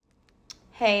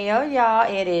Hey yo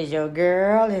y'all, it is your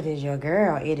girl,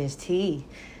 it is tea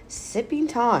sipping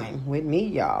time with me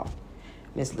y'all,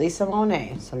 Miss Lisa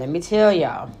Monet. So let me tell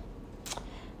y'all,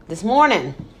 this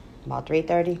morning, about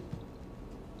 3:30,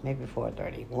 maybe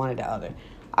 4:30, one or the other,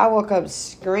 I woke up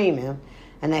screaming,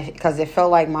 and because it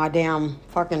felt like my damn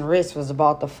fucking wrist was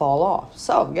about to fall off.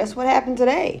 So guess what happened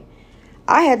today?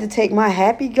 I had to take my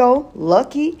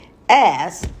happy-go-lucky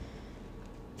ass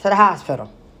to the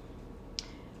hospital.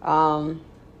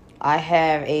 I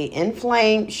have a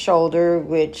inflamed shoulder,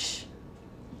 which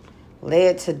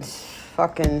led to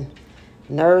fucking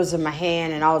nerves in my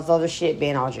hand and all this other shit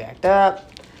being all jacked up.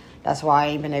 That's why I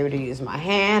ain't been able to use my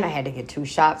hand. I had to get 2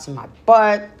 shots in my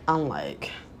butt. I'm like,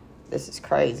 this is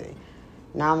crazy.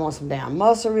 Now I'm on some damn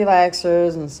muscle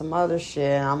relaxers and some other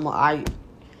shit. I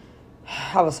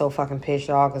was so fucking pissed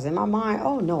off because in my mind,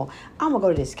 oh no, I'm gonna go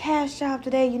to this cash job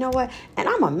today. You know what? And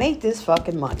I'm gonna make this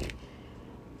fucking money.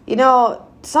 You know,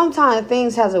 sometimes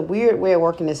things has a weird way of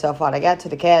working itself out. I got to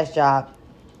the cash job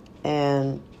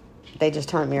and they just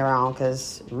turned me around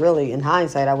because really, in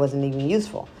hindsight, I wasn't even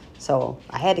useful. So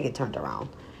I had to get turned around.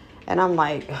 And I'm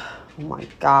like, oh my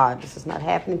God, this is not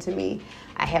happening to me.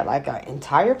 I had like an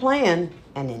entire plan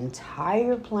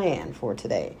for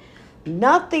today.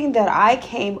 Nothing that I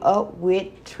came up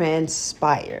with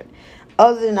transpired.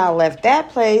 Other than I left that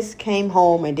place, came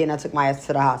home, and then I took my ass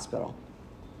to the hospital.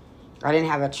 I didn't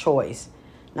have a choice.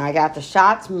 Now I got the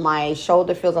shots. My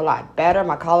shoulder feels a lot better.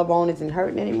 My collarbone isn't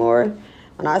hurting anymore.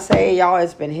 When I say, y'all,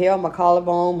 it's been healed. My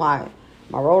collarbone, my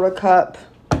rotor cup,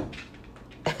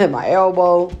 my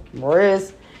elbow, my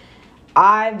wrist.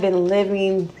 I've been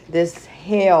living this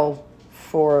hell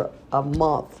for a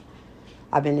month.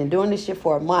 I've been doing this shit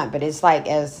for a month. But it's like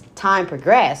as time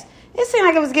progressed, it seemed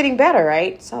like it was getting better,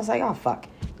 right? So I was like, oh, fuck.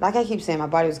 Like I keep saying, my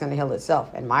body was going to heal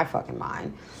itself in my fucking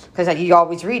mind. Because like you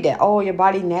always read that, oh, your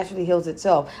body naturally heals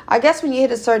itself. I guess when you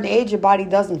hit a certain age, your body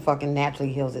doesn't fucking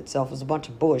naturally heals itself. It's a bunch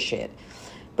of bullshit.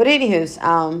 But anywho's,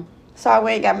 so I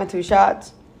went and got my 2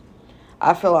 shots.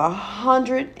 I feel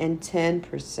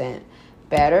 110%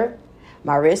 better.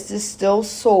 My wrist is still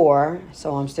sore,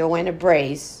 so I'm still wearing a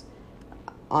brace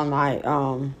on my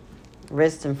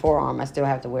wrist and forearm. I still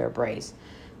have to wear a brace.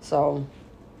 So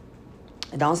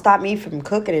it don't stop me from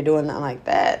cooking or doing nothing like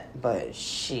that. But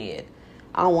shit.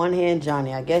 On one hand,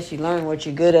 Johnny, I guess you learn what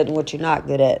you're good at and what you're not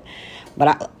good at.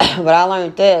 But I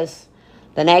learned this.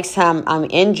 The next time I'm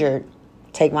injured,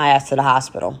 take my ass to the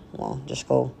hospital. Well, just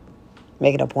go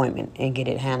make an appointment and get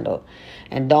it handled.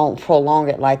 And don't prolong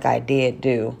it like I did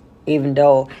do. Even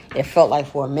though it felt like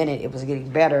for a minute it was getting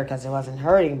better because it wasn't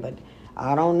hurting. But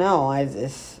I don't know.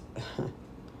 It's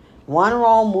one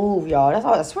wrong move, y'all. That's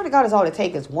all. I swear to God, that's all it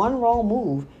takes is one wrong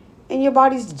move. And your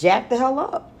body's jacked the hell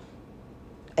up.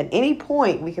 At any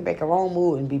point, we could make a wrong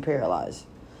move and be paralyzed.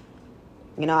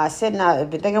 You know, I've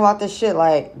been thinking about this shit,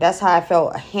 like, that's how I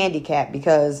felt handicapped,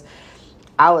 because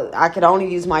I could only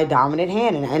use my dominant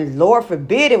hand, and Lord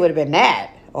forbid it would have been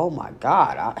that. Oh, my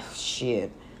God.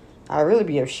 Shit. I'd really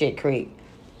be a shit creek.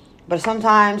 But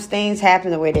sometimes things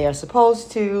happen the way they are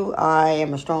supposed to. I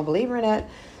am a strong believer in that,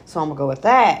 so I'm going to go with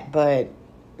that. But,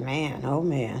 man, oh,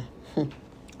 man.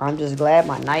 I'm just glad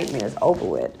my nightmare is over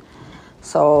with.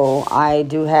 So I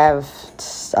do have,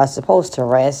 I'm supposed to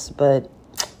rest, but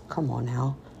come on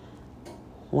now.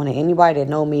 Anybody that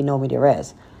know me to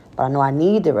rest. But I know I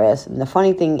need to rest. And the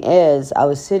funny thing is, I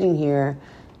was sitting here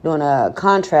doing a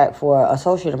contract for an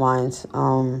associate of mine's.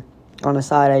 On the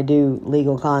side, I do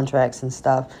legal contracts and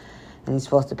stuff. And he's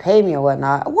supposed to pay me or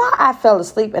whatnot. Why I fell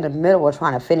asleep in the middle of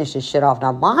trying to finish this shit off.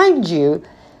 Now, mind you,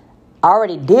 I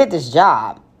already did this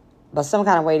job. But some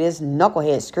kind of way, this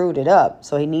knucklehead screwed it up.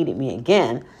 So he needed me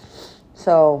again.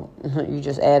 So you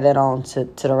just add that on to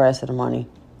the rest of the money.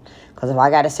 Because if I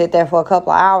got to sit there for a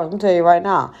couple of hours, I'm going to tell you right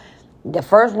now. The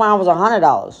first round was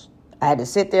 $100. I had to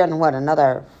sit there and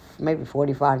another maybe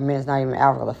 45 minutes, not even an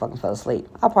hour, because I fucking fell asleep.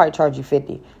 I'll probably charge you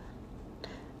 $50.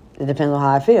 It depends on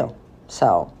how I feel.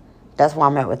 So that's where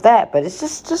I'm at with that. But it's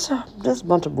just a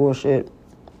bunch of bullshit.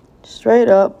 Straight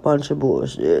up bunch of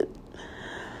bullshit.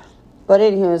 But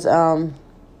anyways,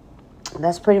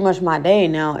 that's pretty much my day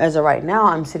now. As of right now,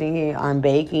 I'm sitting here, I'm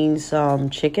baking some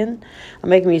chicken. I'm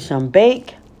making me some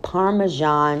baked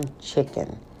Parmesan chicken.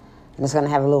 And it's going to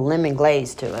have a little lemon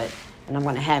glaze to it. And I'm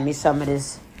going to have me some of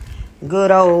this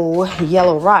good old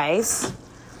yellow rice.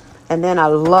 And then I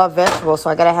love vegetables, so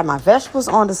I got to have my vegetables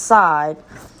on the side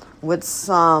with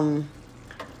some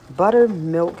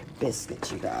buttermilk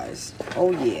biscuits, you guys.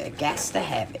 Oh, yeah, gas to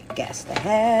have it. I guess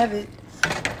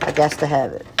to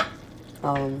have it.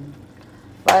 Other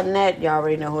than that, y'all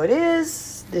already know who it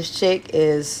is. This chick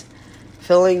is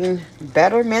feeling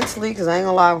better mentally, because I ain't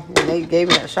gonna lie, when they gave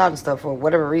me that shot and stuff, for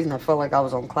whatever reason, I felt like I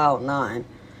was on cloud 9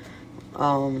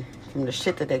 from the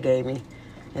shit that they gave me.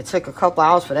 It took a couple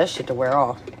hours for that shit to wear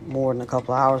off, more than a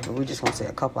couple hours, but we just gonna say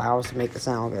a couple hours to make it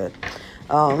sound good.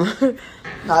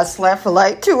 I slept for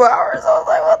like 2 hours. I was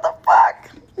like, what the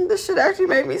fuck? This shit actually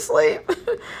made me sleep.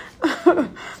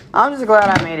 I'm just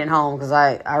glad I made it home, because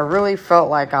I really felt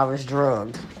like I was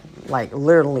drugged, like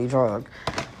literally drugged.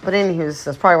 But anyways,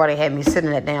 that's probably why they had me sit in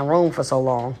that damn room for so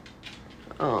long.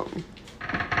 But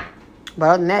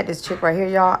other than that, this chick right here,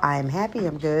 y'all, I am happy,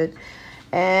 I'm good.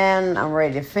 And I'm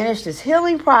ready to finish this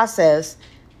healing process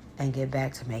and get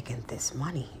back to making this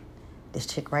money. This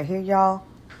chick right here, y'all,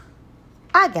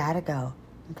 I gotta go.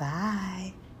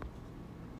 Bye.